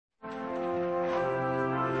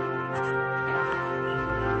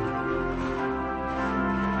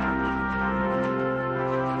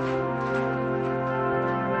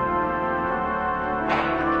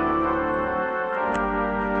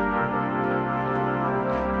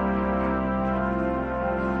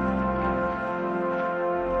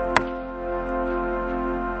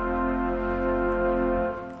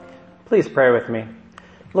Please pray with me.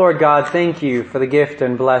 Lord God, thank you for the gift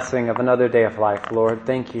and blessing of another day of life, Lord.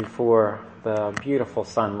 Thank you for the beautiful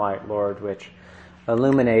sunlight, Lord, which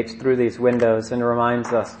illuminates through these windows and reminds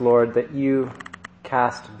us, Lord, that you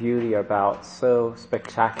cast beauty about so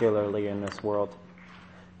spectacularly in this world.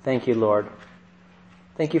 Thank you, Lord.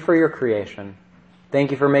 Thank you for your creation.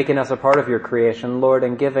 Thank you for making us a part of your creation, Lord,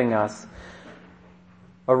 and giving us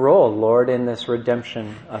a role, Lord, in this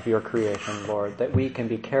redemption of your creation, Lord, that we can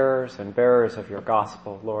be carers and bearers of your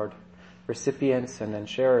gospel, Lord, recipients and then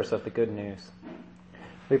sharers of the good news.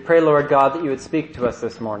 We pray, Lord God, that you would speak to us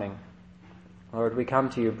this morning. Lord, we come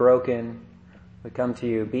to you broken. We come to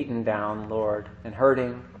you beaten down, Lord, and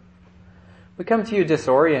hurting. We come to you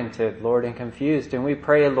disoriented, Lord, and confused, and we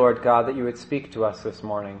pray, Lord God, that you would speak to us this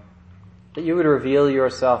morning, that you would reveal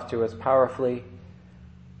yourself to us powerfully,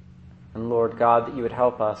 and Lord God, that you would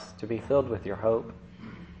help us to be filled with your hope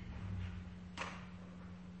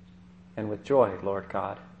and with joy, Lord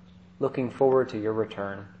God, looking forward to your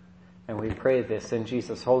return. And we pray this in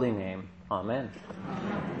Jesus' holy name. Amen.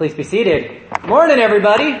 Please be seated. Morning,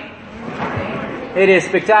 everybody. It is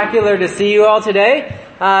spectacular to see you all today.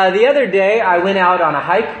 The other day, I went out on a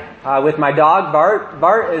hike with my dog, Bart.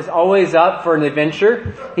 Bart is always up for an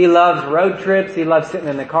adventure. He loves road trips. He loves sitting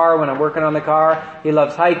in the car when I'm working on the car. He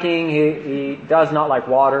loves hiking. He does not like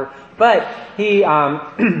water. But he's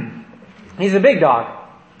a big dog.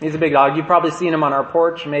 He's a big dog. You've probably seen him on our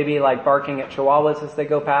porch, maybe like barking at chihuahuas as they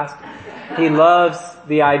go past. He loves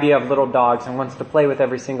the idea of little dogs and wants to play with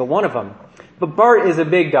every single one of them. But Bart is a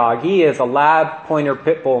big dog. He is a lab pointer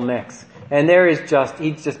pit bull mix. And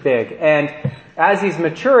he's just big. And as he's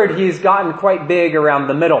matured, he's gotten quite big around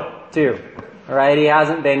the middle, too. Alright, he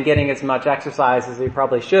hasn't been getting as much exercise as he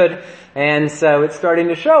probably should. And so it's starting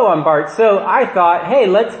to show on Bart. So I thought, hey,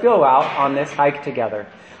 let's go out on this hike together.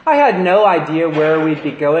 I had no idea where we'd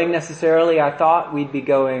be going necessarily. I thought we'd be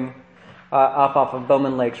going up off of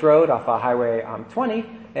Bowman Lakes Road, off of Highway 20.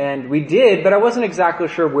 And we did, but I wasn't exactly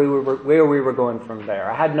sure where we were going from there.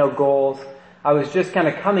 I had no goals. I was just kind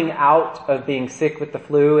of coming out of being sick with the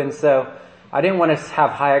flu, and so I didn't want to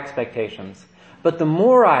have high expectations. But the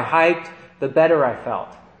more I hiked, the better I felt,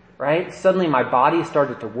 right? Suddenly my body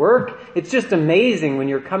started to work. It's just amazing when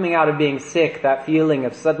you're coming out of being sick, that feeling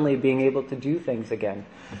of suddenly being able to do things again.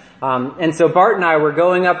 And so Bart and I were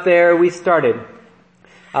going up there. We started.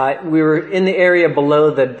 We were in the area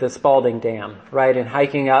below the Spalding Dam, right, and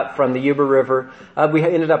hiking up from the Yuba River. We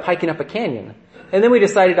ended up hiking up a canyon. And then we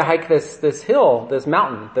decided to hike this hill, this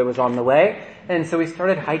mountain that was on the way. And so we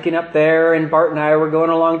started hiking up there, and Bart and I were going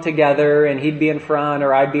along together, and he'd be in front,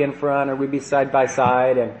 or I'd be in front, or we'd be side by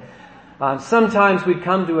side. And sometimes we'd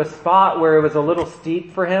come to a spot where it was a little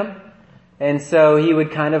steep for him. And so he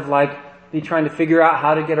would kind of like be trying to figure out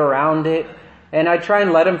how to get around it. And I'd try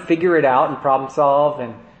and let him figure it out and problem solve.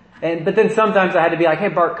 But then sometimes I had to be like, hey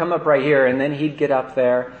Bart, come up right here. And then he'd get up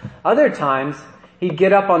there. Other times, he'd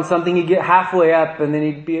get up on something, he'd get halfway up, and then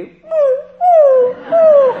he'd be,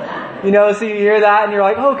 so you hear that, and you're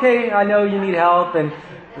like, okay, I know you need help, and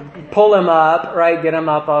pull him up, right, get him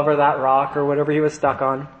up over that rock or whatever he was stuck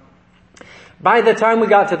on. By the time we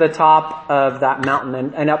got to the top of that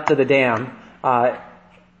mountain and up to the dam,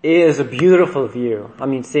 it is a beautiful view. I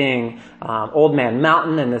mean, seeing Old Man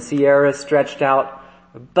Mountain and the Sierras stretched out,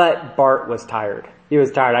 but Bart was tired. He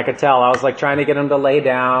was tired, I could tell. I was like trying to get him to lay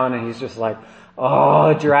down, and he's just like,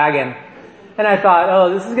 dragging. And I thought,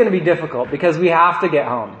 this is going to be difficult because we have to get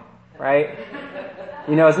home, right?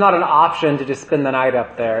 It's not an option to just spend the night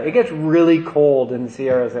up there. It gets really cold in the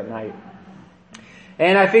Sierras at night.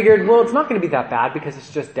 And I figured, it's not going to be that bad because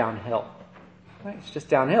it's just downhill. Right? It's just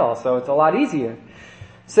downhill, so it's a lot easier.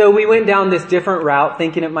 So we went down this different route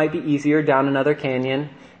thinking it might be easier down another canyon.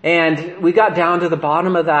 And we got down to the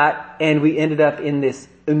bottom of that, and we ended up in this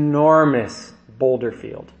enormous boulder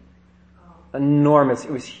field. Enormous.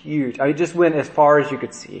 It was huge. It just went as far as you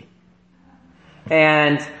could see.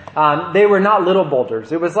 And they were not little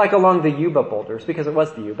boulders. It was like along the Yuba boulders, because it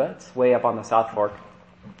was the Yuba. It's way up on the South Fork.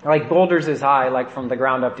 Like boulders as high, like from the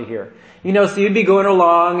ground up to here. So you'd be going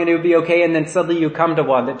along and it would be okay, and then suddenly you come to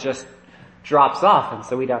one that just drops off, and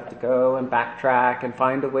so we'd have to go and backtrack and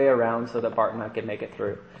find a way around so that Bart and I could make it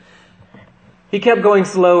through. He kept going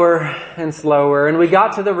slower and slower, and we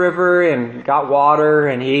got to the river and got water,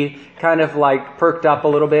 and he kind of like perked up a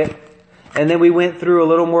little bit. And then we went through a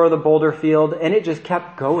little more of the boulder field, and it just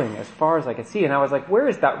kept going as far as I could see. And I was like, where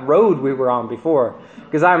is that road we were on before?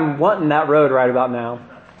 Because I'm wanting that road right about now.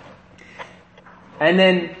 And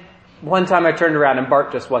then one time I turned around and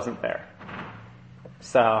Bart just wasn't there.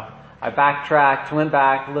 So I backtracked, went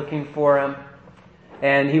back looking for him,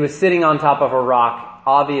 and he was sitting on top of a rock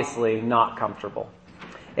obviously not comfortable.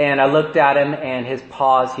 And I looked at him, and his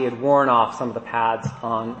paws, he had worn off some of the pads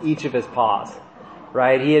on each of his paws,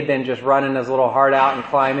 right? He had been just running his little heart out and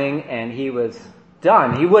climbing, and he was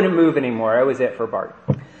done. He wouldn't move anymore. That was it for Bart.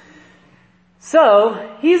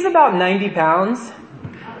 So, he's about 90 pounds.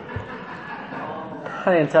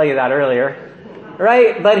 I didn't tell you that earlier.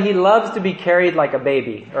 Right? But he loves to be carried like a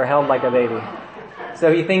baby, or held like a baby.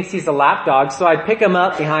 So he thinks he's a lap dog. So I pick him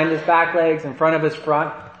up behind his back legs, in front of his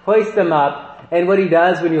front, hoist him up, and what he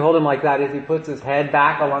does when you hold him like that is he puts his head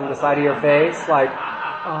back along the side of your face, like,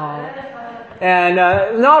 oh. And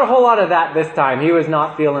not a whole lot of that this time. He was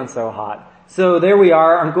not feeling so hot. So there we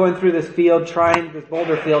are. I'm going through this field, this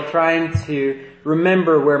boulder field, trying to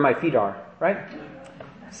remember where my feet are, right?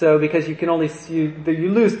 So because you can only see,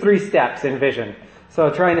 you lose 3 steps in vision. So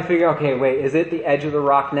trying to figure, okay, wait, is it the edge of the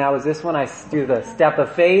rock now? Is this when I do the step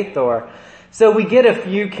of faith? Or so we get a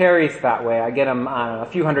few carries that way. I get him, a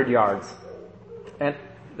few hundred yards. And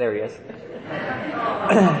there he is.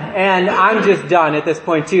 And I'm just done at this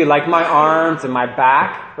point too. Like my arms and my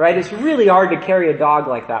back, right? It's really hard to carry a dog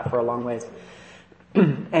like that for a long ways.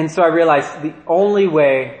 And so I realized the only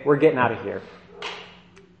way we're getting out of here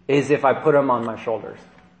is if I put him on my shoulders.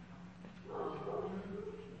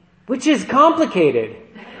 Which is complicated.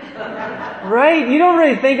 Right? You don't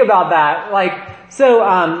really think about that.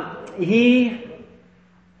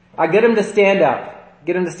 I get him to stand up.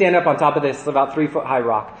 Get him to stand up on top of this about 3 foot high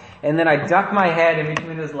rock. And then I duck my head in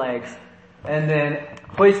between his legs and then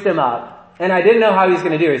hoist him up. And I didn't know how he was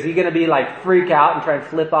going to do. Is he going to be like freak out and try and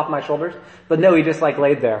flip off my shoulders? But no, he just like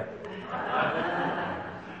laid there.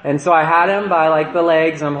 And so I had him by like the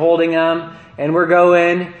legs. I'm holding him and we're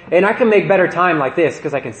going. And I can make better time like this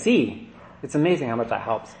because I can see. It's amazing how much that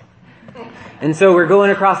helps. And so we're going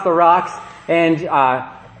across the rocks and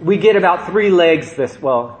we get about 3 legs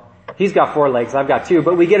he's got 4 legs, I've got 2,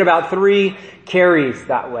 but we get about 3 carries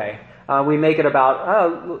that way. We make it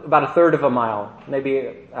about a third of a mile, maybe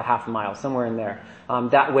a half a mile, somewhere in there.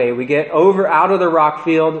 That way we get out of the rock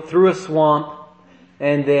field, through a swamp,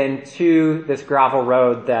 and then to this gravel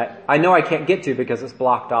road that I know I can't get to because it's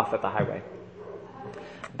blocked off at the highway.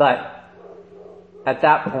 But at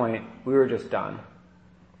that point, we were just done.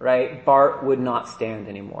 Right? Bart would not stand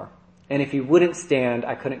anymore. And if he wouldn't stand,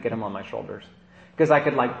 I couldn't get him on my shoulders. Because I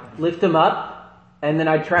could lift him up, and then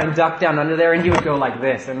I'd try and duck down under there, and he would go like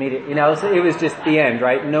this immediately. So it was just the end,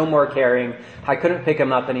 right? No more carrying. I couldn't pick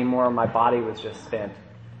him up anymore. My body was just spent.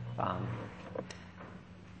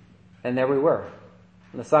 And there we were.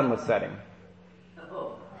 And the sun was setting.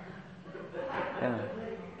 Yeah.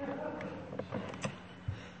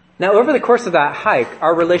 Now, over the course of that hike,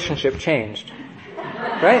 our relationship changed.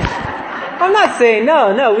 Right? I'm not saying,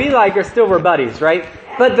 no, we were buddies, right?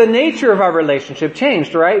 But the nature of our relationship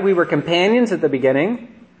changed, right? We were companions at the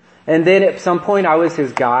beginning. And then at some point I was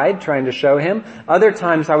his guide, trying to show him. Other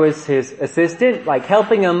times I was his assistant,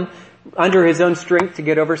 helping him under his own strength to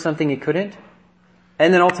get over something he couldn't.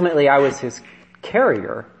 And then ultimately I was his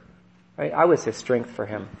carrier, right? I was his strength for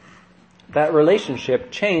him. That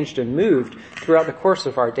relationship changed and moved throughout the course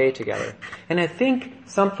of our day together. And I think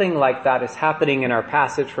something like that is happening in our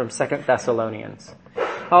passage from 2 Thessalonians.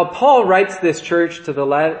 Paul writes this church this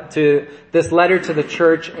letter to the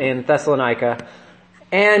church in Thessalonica,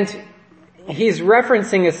 and he's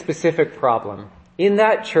referencing a specific problem. In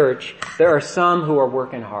that church, there are some who are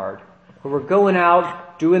working hard, who are going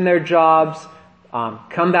out, doing their jobs,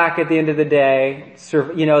 come back at the end of the day,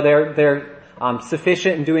 they're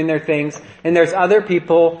sufficient in doing their things, and there's other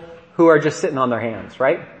people who are just sitting on their hands,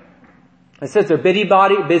 right? It says they're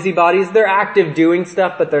busybodies, they're active doing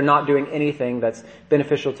stuff, but they're not doing anything that's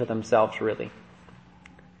beneficial to themselves, really.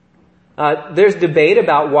 There's debate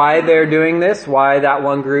about why they're doing this, why that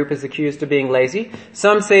one group is accused of being lazy.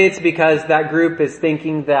 Some say it's because that group is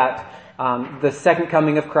thinking that the second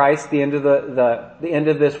coming of Christ, the end of the end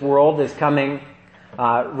of this world, is coming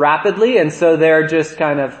rapidly, and so they're just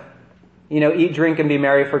kind of, eat, drink, and be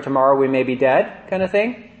merry, for tomorrow we may be dead, kind of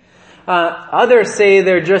thing. Others say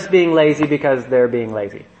they're just being lazy because they're being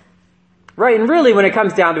lazy. Right? And really, when it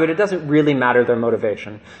comes down to it, it doesn't really matter their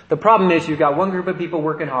motivation. The problem is you've got one group of people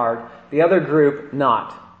working hard, the other group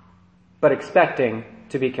not, but expecting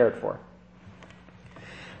to be cared for.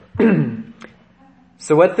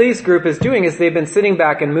 So what this group is doing is they've been sitting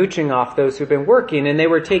back and mooching off those who've been working, and they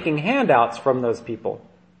were taking handouts from those people.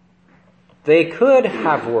 They could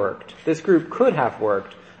have worked. This group could have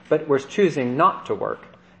worked, but was choosing not to work.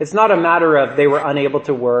 It's not a matter of they were unable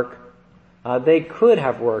to work. They could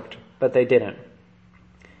have worked, but they didn't.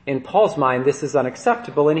 In Paul's mind, this is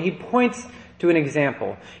unacceptable, and he points to an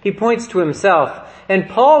example. He points to himself. And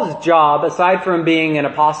Paul's job, aside from being an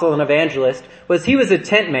apostle and evangelist, was he was a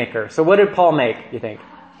tent maker. So what did Paul make, you think?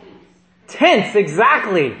 Tents,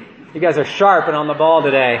 exactly. You guys are sharp and on the ball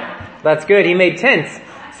today. That's good. He made tents.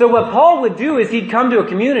 So what Paul would do is he'd come to a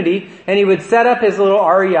community and he would set up his little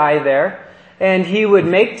REI there and he would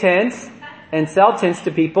make tents and sell tents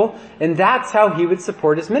to people, and that's how he would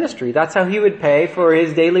support his ministry. That's how he would pay for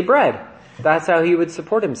his daily bread. That's how he would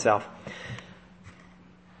support himself.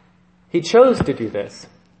 He chose to do this.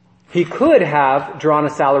 He could have drawn a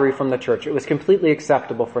salary from the church. It was completely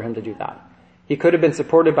acceptable for him to do that. He could have been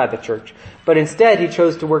supported by the church. But instead, he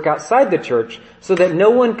chose to work outside the church so that no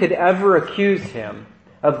one could ever accuse him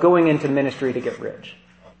of going into ministry to get rich.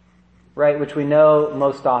 Right? Which we know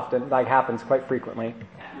most often, like happens quite frequently.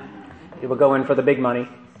 People go in for the big money.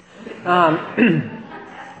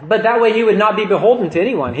 But that way he would not be beholden to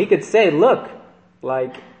anyone. He could say, look,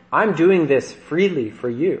 I'm doing this freely for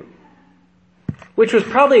you. Which was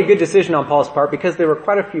probably a good decision on Paul's part because there were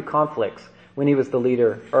quite a few conflicts when he was the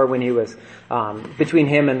leader, or when he was, between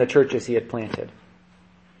him and the churches he had planted.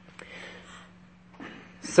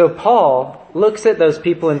 So Paul looks at those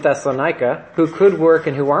people in Thessalonica who could work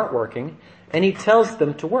and who aren't working, and he tells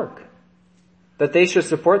them to work, that they should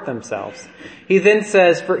support themselves. He then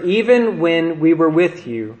says, for even when we were with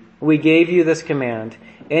you, we gave you this command,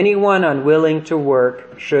 anyone unwilling to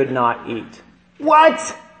work should not eat.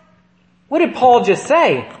 What? What did Paul just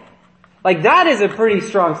say? That is a pretty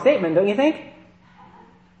strong statement, don't you think?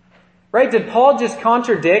 Right? Did Paul just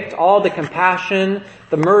contradict all the compassion,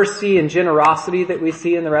 the mercy, and generosity that we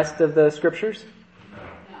see in the rest of the scriptures?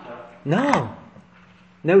 No.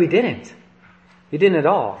 No, he didn't. He didn't at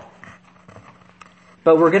all.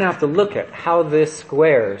 But we're going to have to look at how this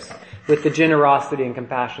squares with the generosity and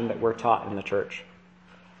compassion that we're taught in the church.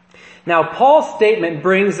 Now, Paul's statement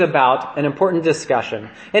brings about an important discussion,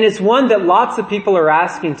 and it's one that lots of people are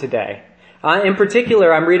asking today. In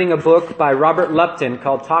particular, I'm reading a book by Robert Lupton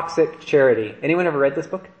called Toxic Charity. Anyone ever read this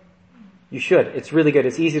book? You should. It's really good.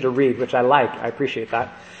 It's easy to read, which I like. I appreciate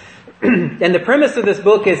that. And the premise of this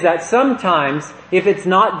book is that sometimes, if it's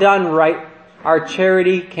not done right, our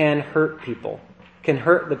charity can hurt people, can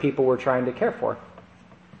hurt the people we're trying to care for.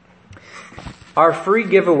 Our free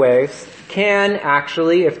giveaways can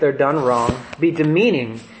actually, if they're done wrong, be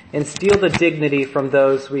demeaning and steal the dignity from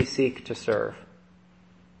those we seek to serve.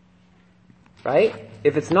 Right?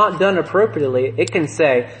 If it's not done appropriately, it can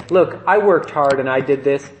say, look, I worked hard and I did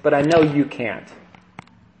this, but I know you can't.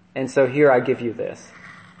 And so here I give you this.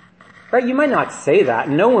 Right? You might not say that.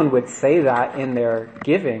 No one would say that in their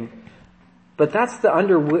giving. But that's the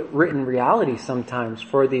underwritten reality sometimes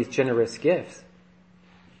for these generous gifts.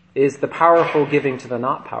 Is the powerful giving to the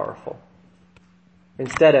not powerful.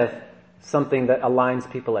 Instead of something that aligns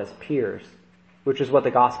people as peers, which is what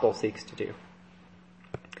the gospel seeks to do.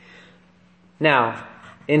 Now,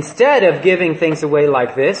 instead of giving things away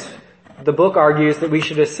like this, the book argues that we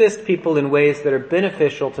should assist people in ways that are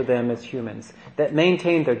beneficial to them as humans, that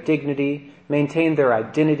maintain their dignity, maintain their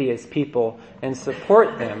identity as people, and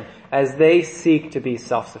support them as they seek to be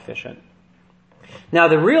self-sufficient. Now,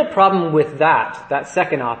 the real problem with that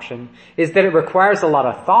second option, is that it requires a lot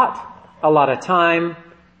of thought, a lot of time,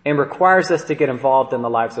 and requires us to get involved in the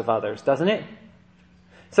lives of others, doesn't it?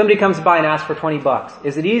 Somebody comes by and asks for $20.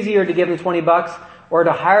 Is it easier to give them $20 or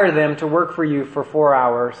to hire them to work for you for 4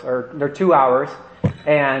 hours or 2 hours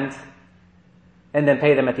and then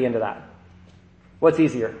pay them at the end of that? What's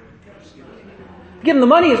easier? Give them the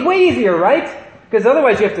money is way easier, right? Because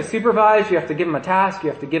otherwise you have to supervise, you have to give them a task, you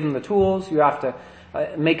have to give them the tools, you have to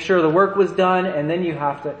make sure the work was done, and then you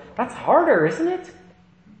have to... That's harder, isn't it?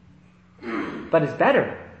 But it's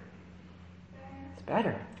better. It's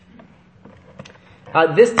better.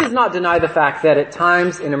 This does not deny the fact that at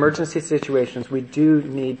times in emergency situations we do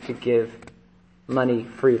need to give money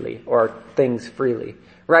freely or things freely.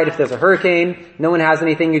 Right? If there's a hurricane, no one has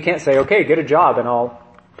anything, you can't say, okay, get a job and I'll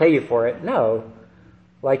pay you for it. No.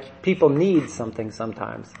 People need something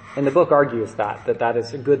sometimes. And the book argues that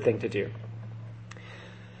is a good thing to do.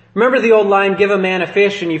 Remember the old line, give a man a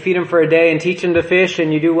fish and you feed him for a day and teach him to fish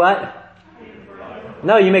and you do what?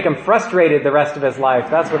 No, you make him frustrated the rest of his life.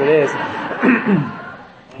 That's what it is.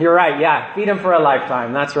 You're right, yeah. Feed him for a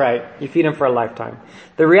lifetime. That's right. You feed him for a lifetime.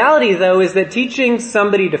 The reality, though, is that teaching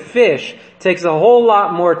somebody to fish takes a whole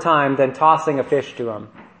lot more time than tossing a fish to him.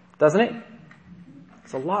 Doesn't it?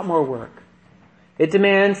 It's a lot more work. It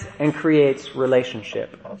demands and creates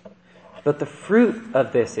relationship. But the fruit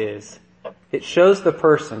of this is, it shows the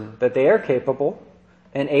person that they are capable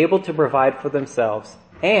and able to provide for themselves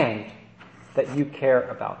and that you care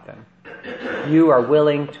about them. You are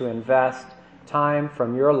willing to invest time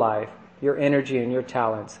from your life, your energy and your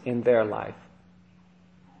talents in their life.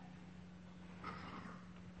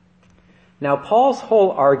 Now, Paul's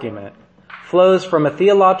whole argument flows from a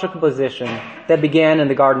theological position that began in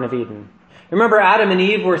the Garden of Eden. Remember, Adam and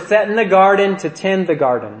Eve were set in the garden to tend the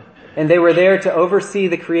garden, and they were there to oversee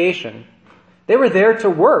the creation. They were there to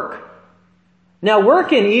work. Now,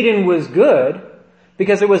 work in Eden was good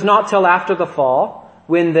because it was not till after the fall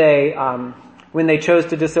when they chose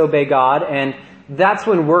to disobey God, and that's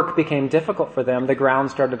when work became difficult for them. The ground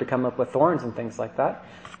started to come up with thorns and things like that.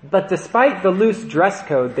 But despite the loose dress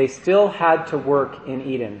code, they still had to work in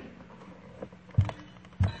Eden.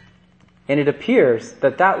 And it appears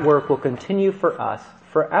that that work will continue for us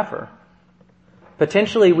forever.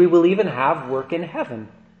 Potentially, we will even have work in heaven,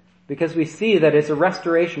 because we see that it's a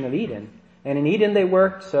restoration of Eden. And in Eden they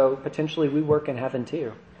worked, so potentially we work in heaven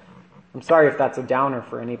too. I'm sorry if that's a downer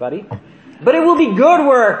for anybody. But it will be good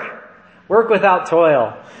work. Work without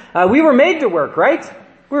toil. We were made to work, right?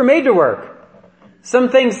 We were made to work. Some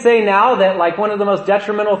things say now that like one of the most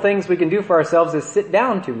detrimental things we can do for ourselves is sit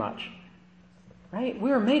down too much. Right?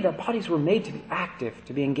 Our bodies were made to be active,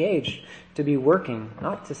 to be engaged, to be working,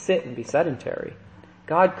 not to sit and be sedentary.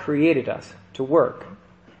 God created us to work.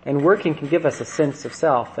 And working can give us a sense of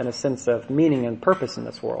self and a sense of meaning and purpose in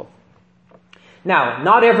this world. Now,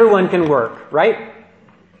 not everyone can work, right?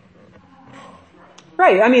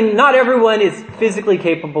 Right. I mean, not everyone is physically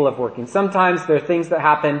capable of working. Sometimes there are things that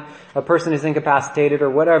happen. A person is incapacitated or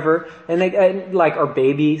whatever, and they like are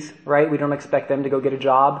babies, right? We don't expect them to go get a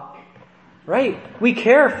job, right? We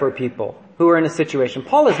care for people who are in a situation.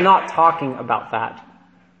 Paul is not talking about that.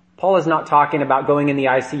 Paul is not talking about going in the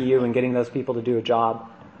ICU and getting those people to do a job,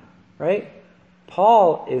 right?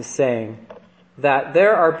 Paul is saying that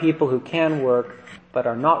there are people who can work but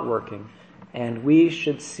are not working, and we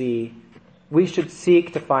should seek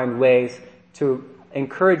to find ways to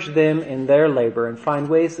encourage them in their labor and find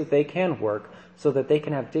ways that they can work so that they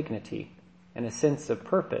can have dignity and a sense of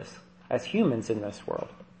purpose as humans in this world.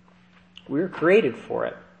 We're created for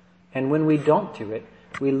it. And when we don't do it,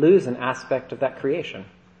 we lose an aspect of that creation.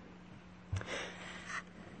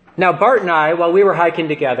 Now, Bart and I, while we were hiking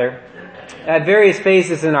together, at various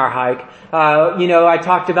phases in our hike, I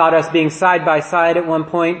talked about us being side by side at one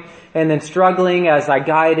point and then struggling as I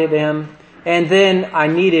guided him. And then I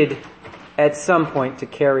needed, at some point, to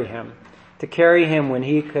carry him when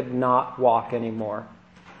he could not walk anymore.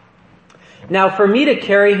 Now, for me to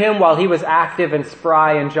carry him while he was active and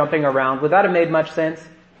spry and jumping around, would that have made much sense?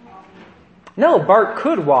 No, Bart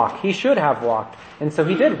could walk. He should have walked. And so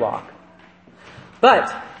he did walk.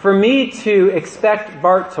 But for me to expect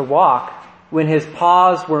Bart to walk when his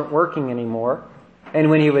paws weren't working anymore and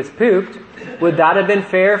when he was pooped, would that have been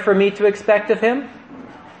fair for me to expect of him?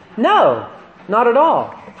 No, not at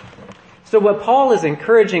all. So what Paul is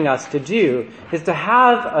encouraging us to do is to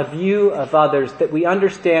have a view of others that we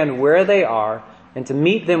understand where they are and to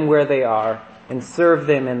meet them where they are and serve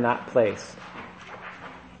them in that place.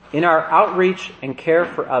 In our outreach and care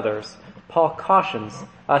for others, Paul cautions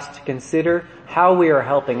us to consider how we are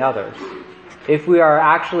helping others. If we are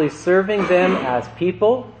actually serving them as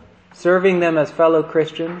people, serving them as fellow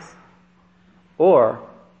Christians, or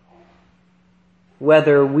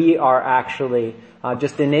whether we are actually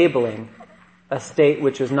just enabling a state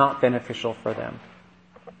which is not beneficial for them.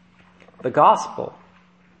 The gospel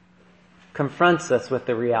confronts us with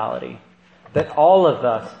the reality that all of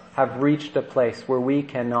us have reached a place where we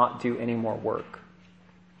cannot do any more work.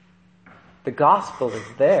 The gospel is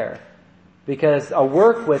there because a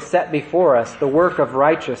work was set before us, the work of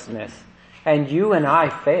righteousness, and you and I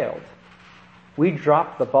failed. We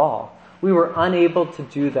dropped the ball. We were unable to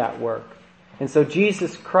do that work. And so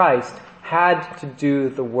Jesus Christ had to do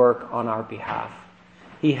the work on our behalf.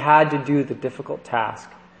 He had to do the difficult task,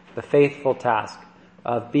 the faithful task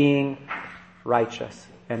of being righteous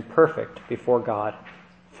and perfect before God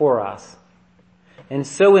for us. And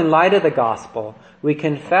so in light of the gospel, we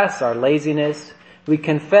confess our laziness, we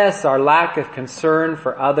confess our lack of concern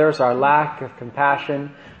for others, our lack of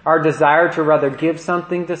compassion, our desire to rather give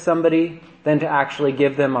something to somebody than to actually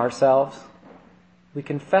give them ourselves. We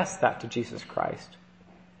confess that to Jesus Christ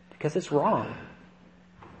because it's wrong.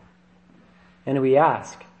 And we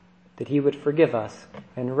ask that He would forgive us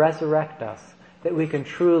and resurrect us, that we can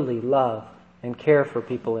truly love and care for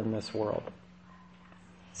people in this world.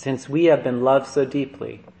 Since we have been loved so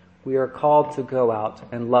deeply, we are called to go out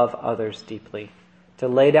and love others deeply, to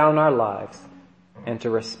lay down our lives, and to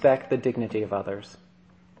respect the dignity of others.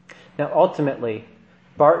 Now, ultimately,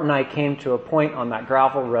 Bart and I came to a point on that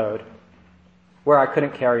gravel road where I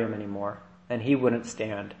couldn't carry him anymore, and he wouldn't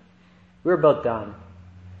stand. We were both done.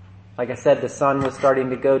 Like I said, the sun was starting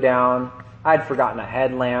to go down. I'd forgotten a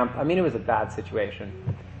headlamp. I mean, it was a bad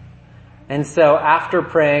situation. And so after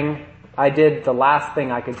praying, I did the last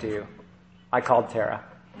thing I could do. I called Tara.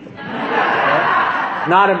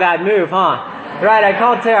 Not a bad move, huh? Right, I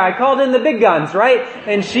called Tara. I called in the big guns, right?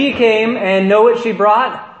 And she came, and know what she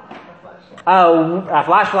brought? A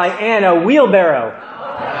flashlight and a wheelbarrow.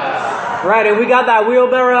 Right, and we got that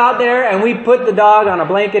wheelbarrow out there, and we put the dog on a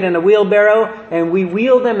blanket in a wheelbarrow, and we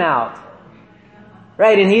wheeled him out.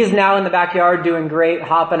 Right, and he's now in the backyard doing great,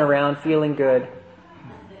 hopping around, feeling good.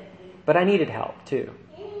 But I needed help, too.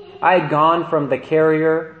 I had gone from the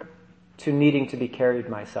carrier to needing to be carried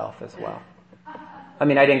myself as well. I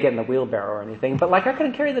mean, I didn't get in the wheelbarrow or anything, but I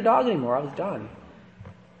couldn't carry the dog anymore. I was done.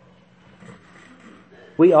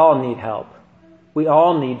 We all need help. We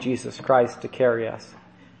all need Jesus Christ to carry us.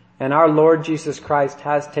 And our Lord Jesus Christ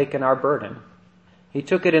has taken our burden. He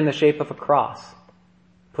took it in the shape of a cross,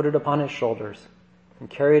 put it upon his shoulders, and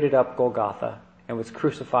carried it up Golgotha, and was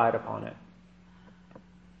crucified upon it.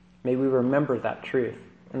 May we remember that truth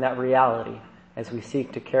and that reality as we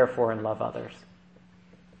seek to care for and love others.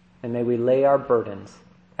 And may we lay our burdens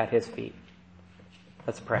at his feet.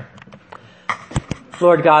 Let's pray.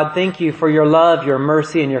 Lord God, thank you for your love, your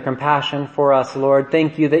mercy, and your compassion for us, Lord.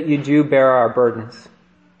 Thank you that you do bear our burdens.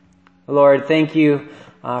 Lord, thank you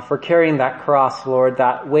for carrying that cross, Lord,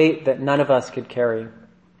 that weight that none of us could carry.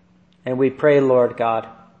 And we pray, Lord God,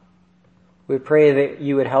 we pray that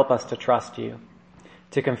you would help us to trust you,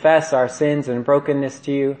 to confess our sins and brokenness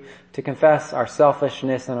to you, to confess our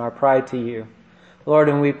selfishness and our pride to you. Lord,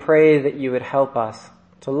 and we pray that you would help us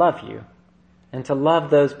to love you and to love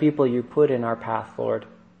those people you put in our path, Lord.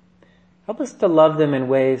 Help us to love them in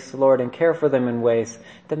ways, Lord, and care for them in ways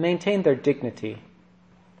that maintain their dignity.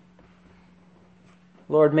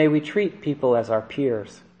 Lord, may we treat people as our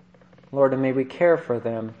peers. Lord, and may we care for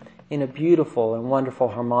them in a beautiful and wonderful,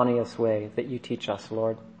 harmonious way that you teach us,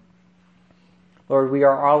 Lord. Lord, we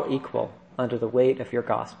are all equal under the weight of your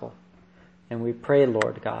gospel. And we pray,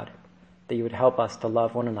 Lord God, that you would help us to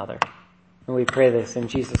love one another. And we pray this in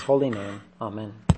Jesus' holy name. Amen.